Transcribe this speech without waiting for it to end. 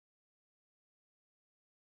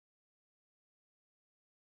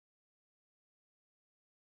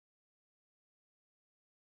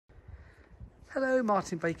Hello,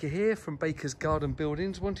 Martin Baker here from Baker's Garden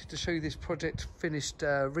Buildings. Wanted to show you this project finished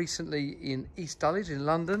recently in East Dulwich in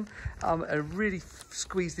London. I really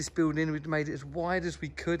squeezed this building in. We've made it as wide as we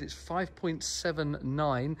could. It's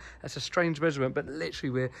 5.79. That's a strange measurement, but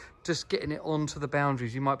literally we're just getting it onto the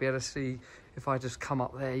boundaries. You might be able to see, if I just come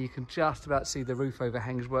up there, you can just about see the roof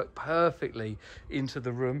overhangs work perfectly into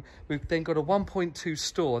the room. We've then got a 1.2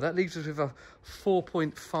 store. That leaves us with a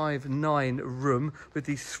 4.59 room with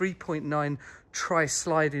these 3.9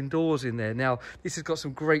 tri-sliding doors in there. Now, this has got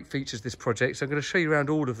some great features, this project, so I'm going to show you around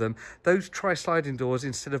all of them. Those tri-sliding doors,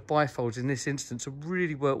 instead of bifolds in this instance, have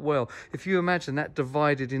really worked well. If you imagine that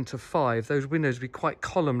divided into 5, those windows would be quite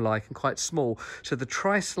column-like and quite small. So the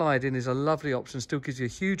tri-sliding is a lovely option, still gives you a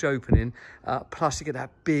huge opening, plus you get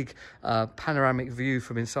that big panoramic view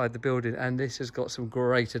from inside the building, and this has got some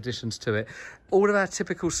great additions to it. All of our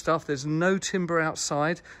typical stuff. There's no timber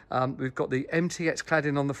outside. We've got the MTX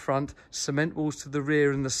cladding on the front, cement walls to the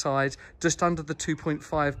rear and the sides, just under the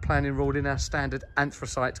 2.5 planning rule in our standard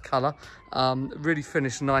anthracite colour. Really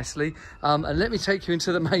finished nicely. And let me take you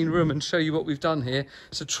into the main room and show you what we've done here.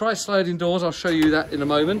 So tri-sliding doors, I'll show you that in a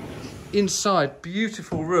moment. Inside,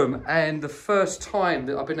 beautiful room, and the first time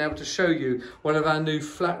that I've been able to show you one of our new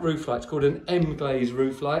flat roof lights called an EM-Glaze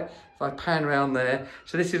roof light. If I pan around there,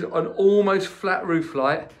 so this is an almost flat roof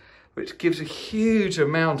light, which gives a huge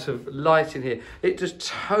amount of light in here. It just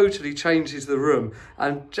totally changes the room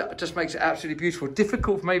and just makes it absolutely beautiful.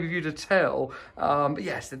 Difficult for maybe you to tell, but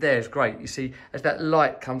yes, there's great. You see, as that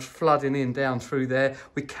light comes flooding in down through there,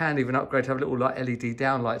 we can even upgrade to have little like LED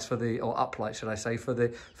downlights for the, or uplights, should I say, for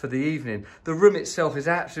the evening. The room itself is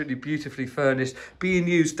absolutely beautifully furnished, being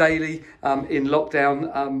used daily in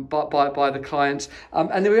lockdown by the clients.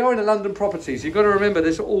 And then we are in a London property, so you've got to remember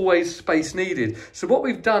there's always space needed. So what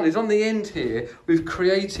we've done is on the end here, we've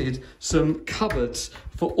created some cupboards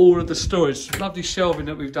for all of the storage. Lovely shelving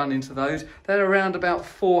that we've done into those. They're around about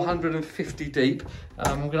 450 deep.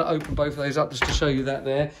 I'm going to open both of those up just to show you that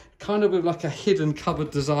there. Kind of with like a hidden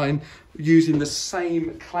cupboard design using the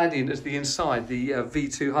same cladding as the inside, the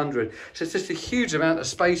V200. So it's just a huge amount of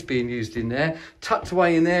space being used in there. Tucked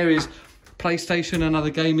away in there is PlayStation and other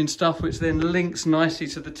gaming stuff, which then links nicely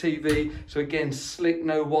to the TV. So again, slick,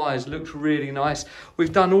 no wires, looks really nice.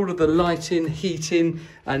 We've done all of the lighting, heating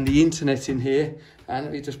and the internet in here. And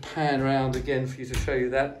let me just pan around again for you to show you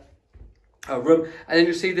that room. And then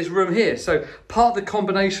you'll see this room here. So part of the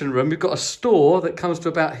combination room, we've got a store that comes to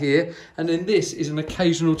about here, and then this is an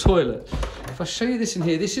occasional toilet. If I show you this in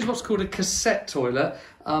here, this is what's called a cassette toilet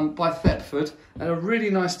by Thetford, and a really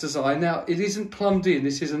nice design. Now, it isn't plumbed in,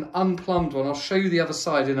 this is an unplumbed one. I'll show you the other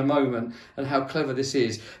side in a moment and how clever this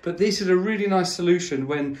is. But this is a really nice solution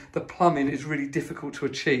when the plumbing is really difficult to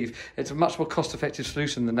achieve. It's a much more cost-effective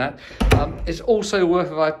solution than that. It's also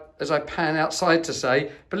worth, as I pan outside to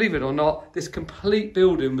say, believe it or not, this complete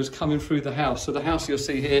building was coming through the house. So the house you'll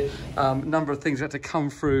see here, a number of things had to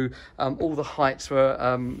come through. All the heights were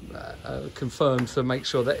confirmed to make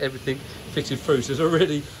sure that everything fitted through. So there's a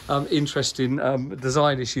really interesting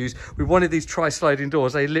design issues. We wanted these tri-sliding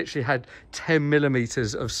doors. They literally had 10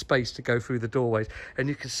 millimeters of space to go through the doorways. And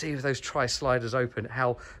you can see with those tri-sliders open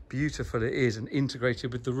how beautiful it is and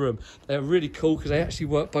integrated with the room. They're really cool because they actually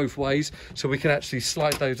work both ways. So we can actually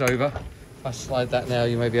slide those over. If I slide that now,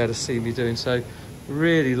 you may be able to see me doing so.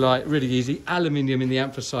 Really light, really easy. Aluminium in the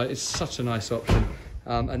anthracite is such a nice option.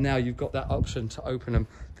 And now you've got that option to open them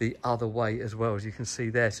the other way as well, as you can see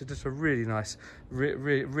there. So just a really nice,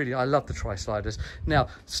 really, I love the tri-sliders. Now,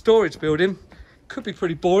 storage building could be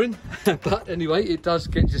pretty boring, but anyway, it does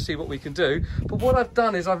get to see what we can do. But what I've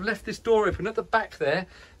done is I've left this door open at the back there.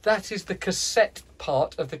 That is the cassette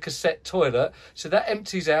part of the cassette toilet. So that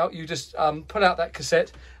empties out. You just pull out that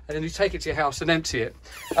cassette and then you take it to your house and empty it.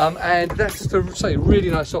 And that's just a really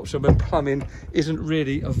nice option when plumbing isn't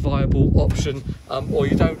really a viable option, or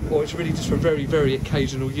it's really just for very, very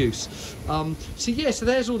occasional use. So yeah, so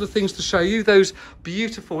there's all the things to show you. Those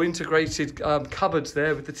beautiful integrated cupboards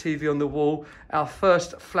there with the TV on the wall. Our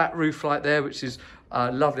first flat roof light there, which is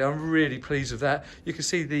lovely. I'm really pleased with that. You can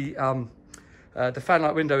see the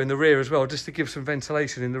fanlight window in the rear as well, just to give some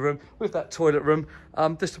ventilation in the room with that toilet room.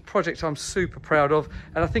 Just a project I'm super proud of,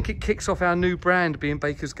 and I think it kicks off our new brand, being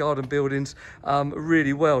Baker's Garden Buildings,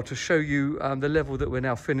 really well, to show you the level that we're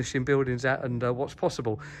now finishing buildings at and what's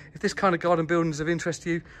possible. If this kind of garden building is of interest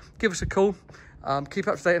to you, give us a call. Keep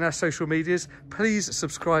up to date on our social medias. Please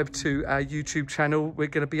subscribe to our YouTube channel. We're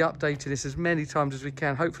going to be updating this as many times as we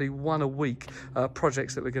can, hopefully one a week,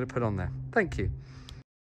 projects that we're going to put on there. Thank you.